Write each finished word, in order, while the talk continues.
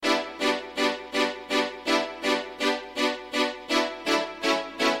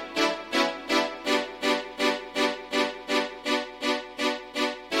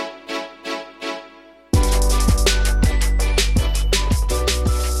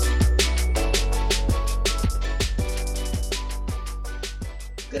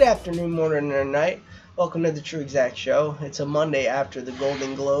Good afternoon, morning, or night. Welcome to the True Exact Show. It's a Monday after the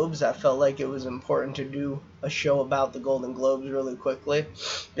Golden Globes. I felt like it was important to do a show about the Golden Globes really quickly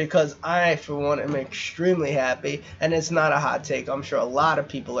because I, for one, am extremely happy, and it's not a hot take. I'm sure a lot of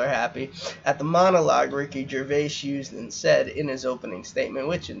people are happy at the monologue Ricky Gervais used and said in his opening statement,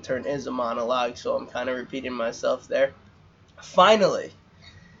 which in turn is a monologue, so I'm kind of repeating myself there. Finally,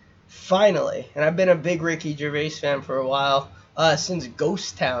 and I've been a big Ricky Gervais fan for a while, since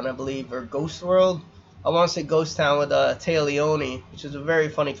Ghost Town, I believe, or Ghost World. I want to say Ghost Town with Téa Leoni, which is a very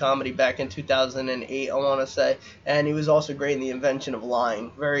funny comedy back in 2008, I want to say. And he was also great in The Invention of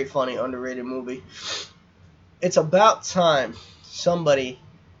Lying. Very funny, underrated movie. It's about time somebody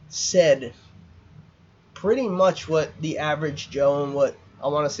said pretty much what the average Joe and what I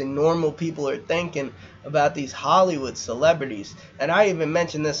want to say normal people are thinking about these Hollywood celebrities. And I even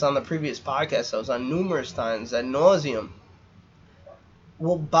mentioned this on the previous podcast I was on numerous times ad nauseum.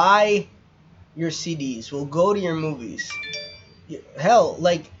 We'll buy your CDs. We'll go to your movies. Hell,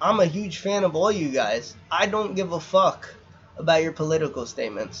 like, I'm a huge fan of all you guys. I don't give a fuck about your political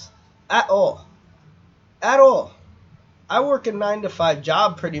statements. At all. At all. I work a 9-to-5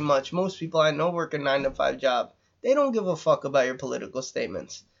 job pretty much. Most people I know work a 9-to-5 job. They don't give a fuck about your political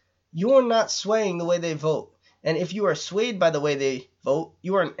statements. You are not swaying the way they vote. And if you are swayed by the way they vote,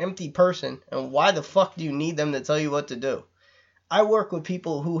 you are an empty person. And why the fuck do you need them to tell you what to do? I work with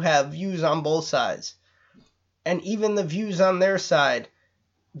people who have views on both sides. And even the views on their side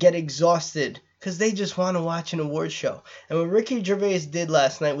get exhausted because they just want to watch an award show. And what Ricky Gervais did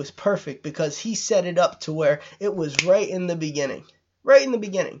last night was perfect because he set it up to where it was right in the beginning. Right in the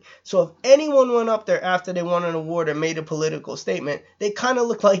beginning. So if anyone went up there after they won an award and made a political statement, they kind of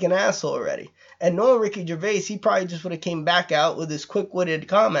looked like an asshole already. And knowing Ricky Gervais, he probably just would have came back out with his quick-witted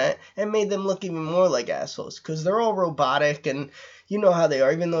comment and made them look even more like assholes. Because they're all robotic and you know how they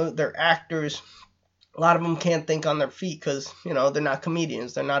are. Even though they're actors, a lot of them can't think on their feet because, you know, they're not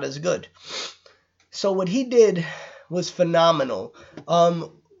comedians. They're not as good. So what he did was phenomenal.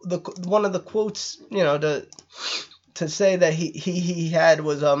 One of the quotes, you know, to say that he had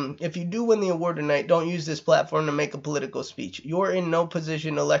was, if you do win the award tonight, don't use this platform to make a political speech. You're in no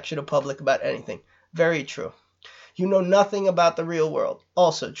position to lecture the public about anything. Very true. You know nothing about the real world.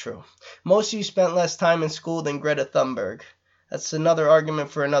 Also true. Most of you spent less time in school than Greta Thunberg. That's another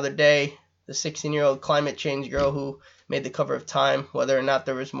argument for another day. The 16-year-old climate change girl who made the cover of Time, whether or not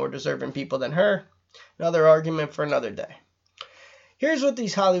there was more deserving people than her. Another argument for another day. Here's what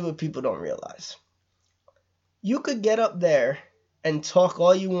these Hollywood people don't realize. You could get up there and talk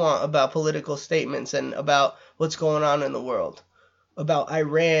all you want about political statements and about what's going on in the world, about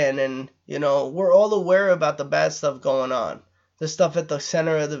Iran, and, you know, we're all aware about the bad stuff going on, the stuff at the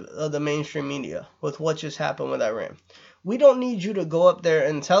center of the mainstream media with what just happened with Iran. We don't need you to go up there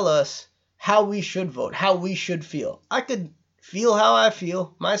and tell us how we should vote, how we should feel. I could feel how I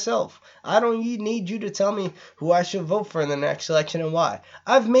feel myself. I don't need you to tell me who I should vote for in the next election and why.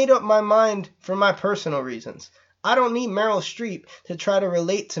 I've made up my mind for my personal reasons. I don't need Meryl Streep to try to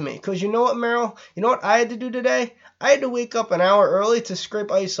relate to me. Because you know what, Meryl? You know what I had to do today? I had to wake up an hour early to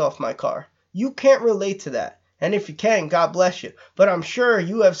scrape ice off my car. You can't relate to that. And if you can, God bless you. But I'm sure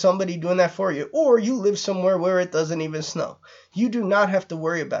you have somebody doing that for you. Or you live somewhere where it doesn't even snow. You do not have to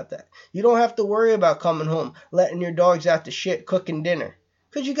worry about that. You don't have to worry about coming home, letting your dogs out to shit, cooking dinner.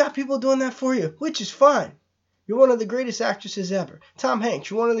 Because you got people doing that for you, which is fine. You're one of the greatest actresses ever. Tom Hanks,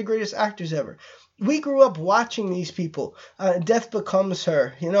 you're one of the greatest actors ever. We grew up watching these people. Death Becomes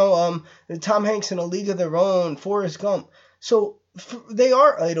Her. You know, Tom Hanks in A League of Their Own, Forrest Gump. So they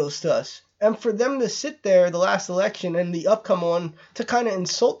are idols to us. And for them to sit there the last election and the upcoming one to kind of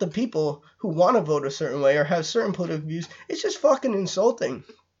insult the people who want to vote a certain way or have certain political views, it's just fucking insulting.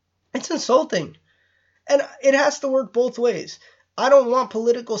 It's insulting. And it has to work both ways. I don't want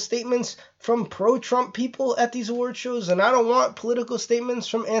political statements from pro-Trump people at these award shows, and I don't want political statements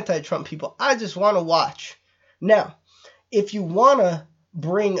from anti-Trump people. I just want to watch. Now, if you want to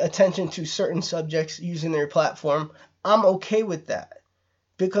bring attention to certain subjects using their platform, I'm okay with that.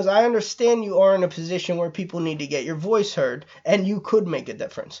 Because I understand you are in a position where people need to get your voice heard, and you could make a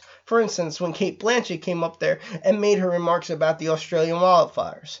difference. For instance, when Cate Blanchett came up there and made her remarks about the Australian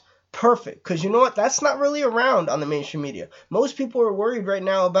wildfires. Perfect, because you know what? That's not really around on the mainstream media. Most people are worried right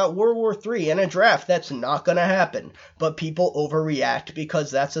now about World War III and a draft. That's not going to happen. But people overreact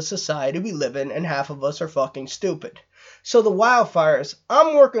because that's a society we live in, and half of us are fucking stupid. So the wildfires,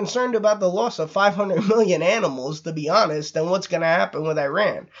 I'm more concerned about the loss of 500 million animals, to be honest, than what's going to happen with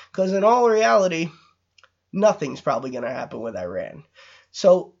Iran. Because in all reality, nothing's probably going to happen with Iran.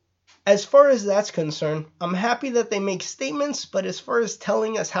 So As far as that's concerned, I'm happy that they make statements, but as far as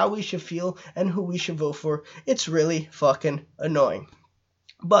telling us how we should feel and who we should vote for, it's really fucking annoying.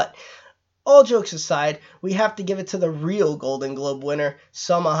 But all jokes aside, we have to give it to the real Golden Globe winner,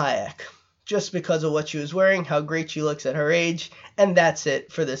 Salma Hayek. Just because of what she was wearing, how great she looks at her age, and that's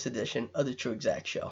it for this edition of the True Exact Show.